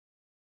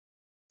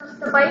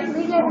పై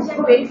media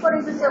vision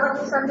 24/7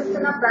 కి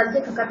సంధిస్తున్న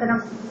ప్రత్యేక కథనం.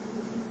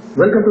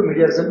 Welcome to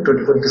media vision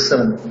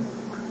 24/7.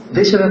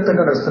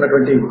 దేశవ్యాప్తంగా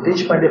నడుస్తున్నటువంటి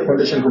దేశపాండే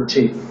ఫౌండేషన్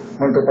గురించి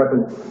మనతో పాటు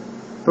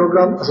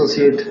ప్రోగ్రామ్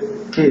అసోసియేట్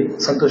కె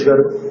సంతోష్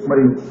గారు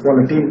మరియు వాళ్ళ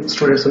టీం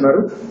స్టూడెంట్స్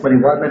ఉన్నారు. మరి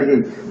వారిని అడిగి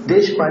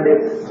దేశపాండే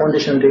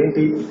ఫౌండేషన్ అంటే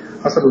ఏంటి,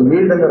 అసలు ఏ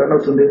విధంగా రన్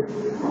అవుతుంది,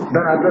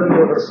 దాని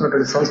ఆధ్వర్యంలో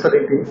నడుస్తున్నటువంటి సంస్థలు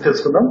ఏంటి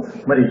తెలుసుకుందాం.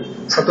 మరి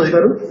సంతోష్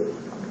గారు,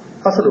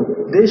 అసలు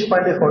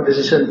దేశపాండే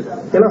ఫౌండేషన్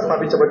ఎలా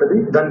స్థాపించబడ్డది,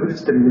 దాని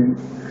గురించి తెలియదు.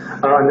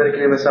 అందరికీ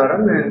నమస్కారం.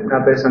 నా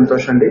పేరు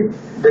సంతోష్ అండి.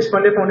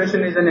 Deshpande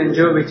Foundation is an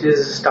NGO which is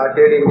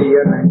started in the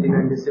year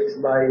 1996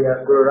 by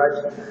Gururaj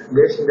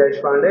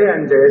Deshpande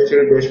and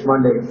Jayashree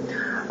Deshpande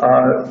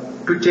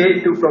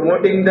to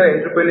promoting the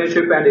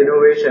entrepreneurship and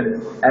innovation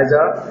as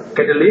a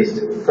catalyst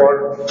for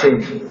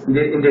change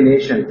in the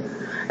nation.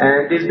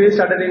 And this been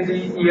started in the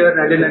year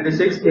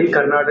 1996 in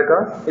Karnataka,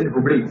 in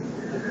Hubli.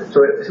 So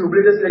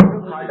Hubli is like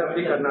the heart of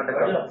the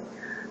Karnataka.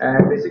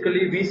 And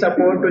basically we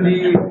support to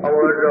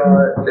our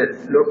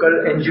local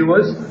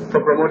NGOs for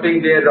promoting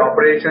their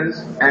operations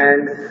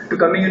and to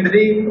coming into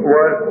the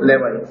world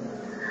level.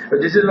 So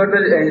this is what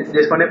the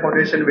Deshpande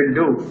Foundation will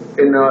do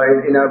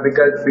in a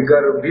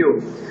bigger view.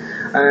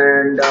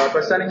 And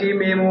ప్రస్తుతానికి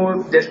మేము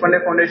Deshpande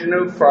Foundation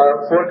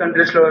 4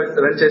 countries లో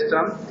run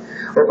చేస్తున్నాం.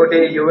 ఒకటి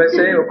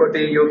USA,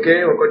 ఒకటి UK,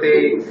 ఒకటి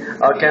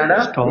Canada,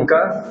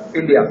 ఇంకా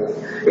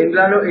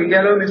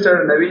ఇండియాలో mister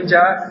Naveen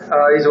జా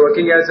is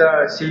working as a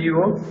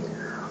CEO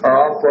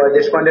of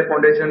Deshpande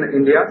Foundation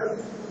India,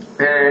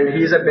 and he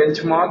is a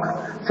benchmark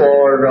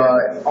for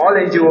all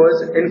NGOs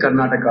in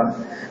Karnataka,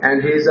 and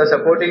he is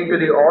supporting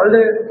to all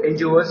the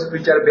NGOs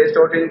which are based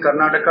out in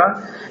Karnataka,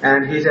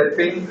 and he is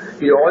helping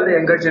all the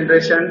younger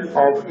generation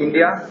of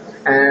India,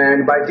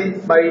 and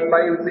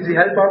with the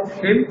help of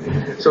him,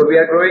 so we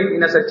are growing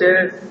in such a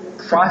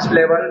fast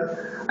level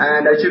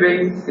and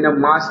achieving in a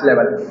mass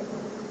level.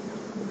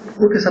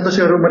 Okay Santosh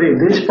గారు, మరి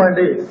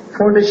Deshpande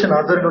foundation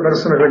ఆధ్వర్యంలో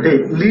నడుస్తున్నటువంటి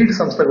lead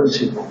సంస్థ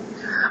గురించి.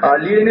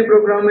 Lead అనే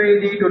programme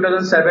ఇది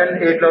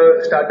 2007-8 లో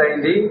start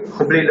అయింది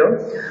హుబ్లీలో.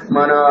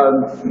 మన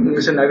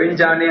మిస్టర్ నవీన్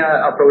జా అని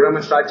ఆ ప్రోగ్రామ్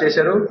స్టార్ట్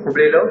చేశారు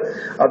హుబ్లీలో.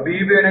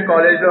 బీబీ అనే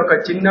కాలేజ్ లో ఒక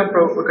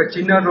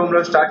చిన్న రూమ్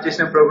లో స్టార్ట్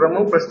చేసిన ప్రోగ్రామ్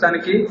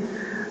ప్రస్తుతానికి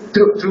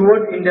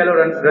త్రూఅవుట్ ఇండియాలో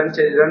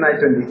రన్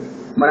అవుతుంది.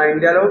 మన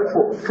ఇండియాలో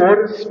 4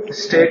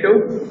 state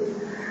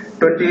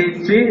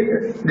 23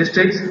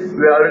 districts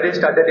we already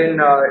started in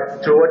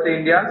throughout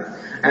India,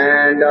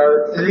 and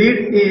lead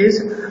is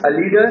a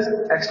leaders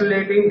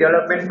accelerating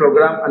development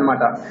program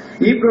anamata.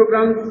 Ee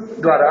program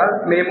dwara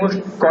memu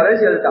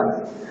college వెళ్తాం.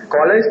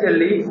 కాలేజ్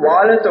వెళ్ళి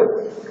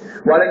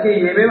వాళ్ళకి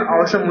ఏమేమి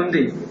అవసరం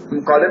ఉంది,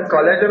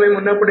 కాలేజ్లో మేము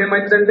ఉన్నప్పుడు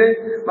ఏమైతుందంటే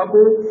మాకు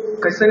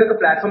ఖచ్చితంగా ఒక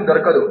ప్లాట్ఫామ్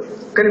దొరకదు.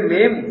 కానీ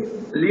మేము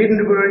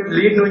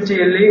లీడ్ నుంచి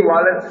వెళ్ళి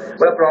వాళ్ళ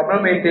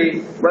ప్రాబ్లం ఏంటి,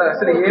 వాళ్ళ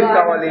అసలు ఏం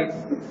కావాలి,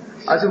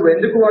 అసలు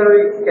ఎందుకు వాళ్ళు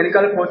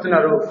వెనకాల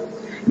పోతున్నారు,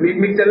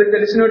 మీకు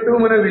తెలిసినట్టు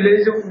మన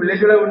విలేజ్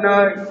లో ఉన్న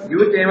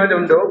యూత్ ఏమైతే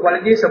ఉందో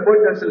వాళ్ళకి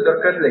సపోర్ట్ అసలు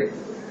దొరకట్లేదు,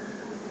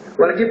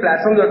 వాళ్ళకి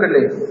ప్లాట్ఫామ్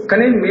దొరకట్లేదు.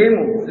 కానీ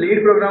మేము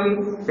లీడ్ ప్రోగ్రామ్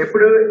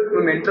ఎప్పుడు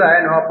మేము ఎంటర్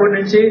అయ్యాను అప్పటి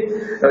నుంచి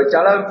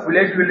చాలా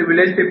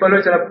విలేజ్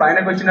పీపుల్ చాలా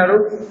పైనకి వచ్చినారు.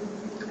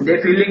 They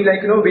feeling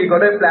like we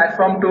got a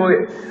platform to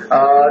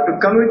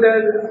come with a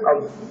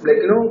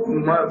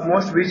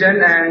most vision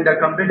and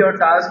complete our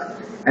task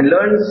and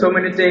learn so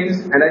many things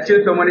and achieve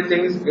so many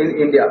things in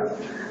India.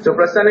 So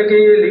ప్రస్తుతానికి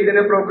lead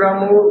అనే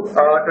programme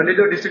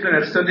 22 district లో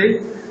నడుస్తుంది,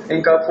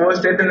 ఇంకా 4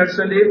 state లో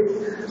నడుస్తుంది.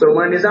 So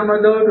మన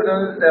నిజామాబాద్ లో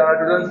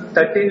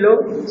 2013 లో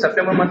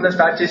సెప్టెంబర్ మంత్ లో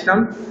స్టార్ట్ చేసినాం.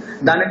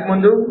 దానికి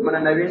ముందు మన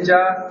నవీన్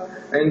జా,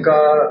 ఇంకా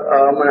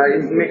మన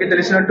మీకు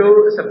తెలిసినట్టు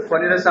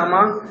పన్నీర్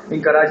సామా,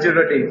 ఇంకా రాజీవ్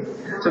రెడ్డి.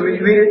 సో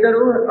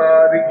వీరిద్దరు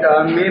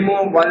మేము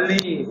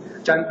వాళ్ళని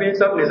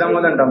ఛాంపియన్స్ ఆఫ్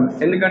నిజామాబాద్ అంటాం.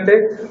 ఎందుకంటే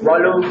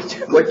వాళ్ళు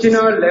వచ్చిన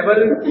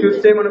లెవెల్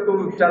చూస్తే మనకు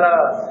చాలా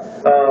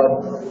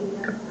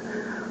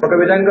ఒక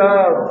విధంగా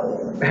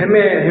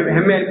హెమ్మే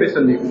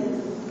అనిపిస్తుంది.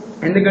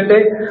 ఎందుకంటే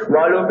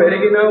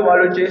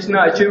వాళ్ళు చేసిన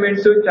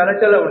అచీవ్మెంట్స్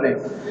చాలా ఉన్నాయి.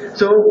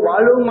 సో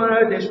వాళ్ళు మన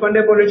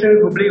దేశపాండే ఫౌండేషన్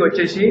హుబ్లీకి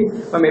వచ్చేసి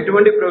మనం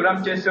ఎటువంటి ప్రోగ్రామ్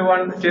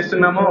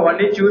చేస్తున్నామో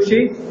అవన్నీ చూసి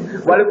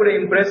వాళ్ళు కూడా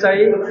ఇంప్రెస్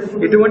అయ్యి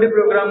ఎటువంటి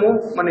ప్రోగ్రాము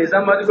మన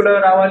నిజామాబాద్ కూడా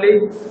రావాలి,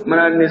 మన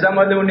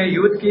నిజామాబాద్ లో ఉండే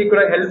యూత్ కి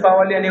కూడా హెల్ప్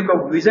అవ్వాలి అనే ఒక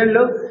విజన్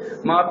లో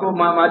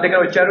మా దగ్గర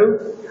వచ్చారు.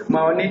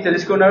 అవన్నీ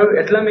తెలుసుకున్నారు,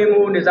 ఎట్లా మేము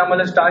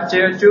నిజామాబాద్ స్టార్ట్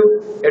చేయొచ్చు,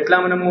 ఎట్లా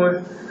మనము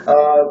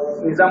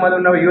నిజామాబాద్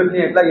ఉన్న యూత్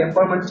ని ఎట్లా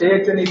ఎంపవర్మెంట్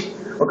చేయొచ్చు అని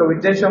ఒక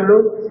ఉద్దేశంలో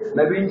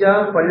నవీన్ జా,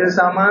 పన్నీర్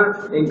సామా,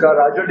 ఇంకా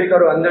రాజోడ్డి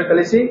గారు అందరూ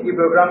కలిసి ఈ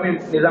ప్రోగ్రామ్ ని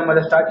నిజామాబాద్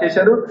స్టార్ట్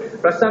చేశారు.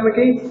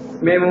 ప్రస్తుతానికి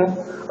మేము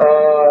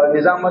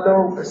నిజామాబాద్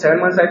 7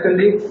 months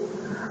అవుతుంది.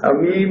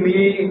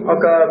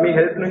 మీ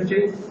హెల్ప్ నుంచి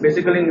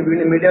basically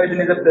media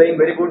vision is playing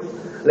very good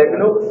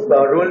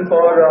role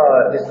for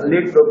this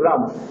lead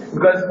programme,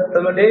 because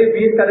from the day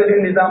we started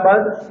in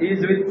Nizamabad is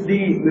with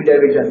the media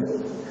vision.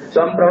 So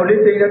I'm proudly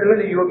saying that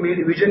your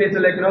vision is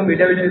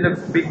media vision is a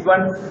big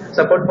one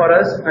support for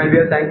us, and we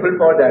are thankful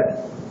for that.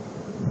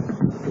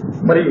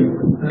 మరి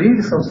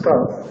lead సంస్థ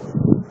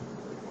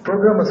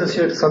programme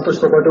associate Santosh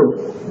తో పాటు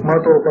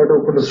మనతో పాటు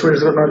కొంత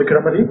students ఉన్నారు ఇక్కడ.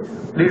 మరి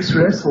లీడ్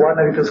స్టూడెంట్స్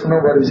వారిని అడిగి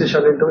తెలుసుకున్నాం వారి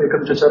విశేషాలు ఏంటో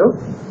ఎక్కడి నుంచి వచ్చారో.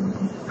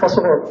 First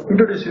of all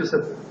introduce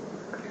your.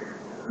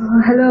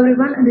 Hello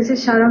everyone, this is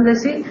Sharam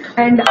Rasi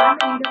and I am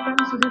a leader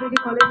from Sudhir Reddy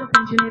College of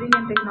Engineering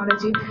and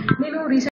Technology. నేను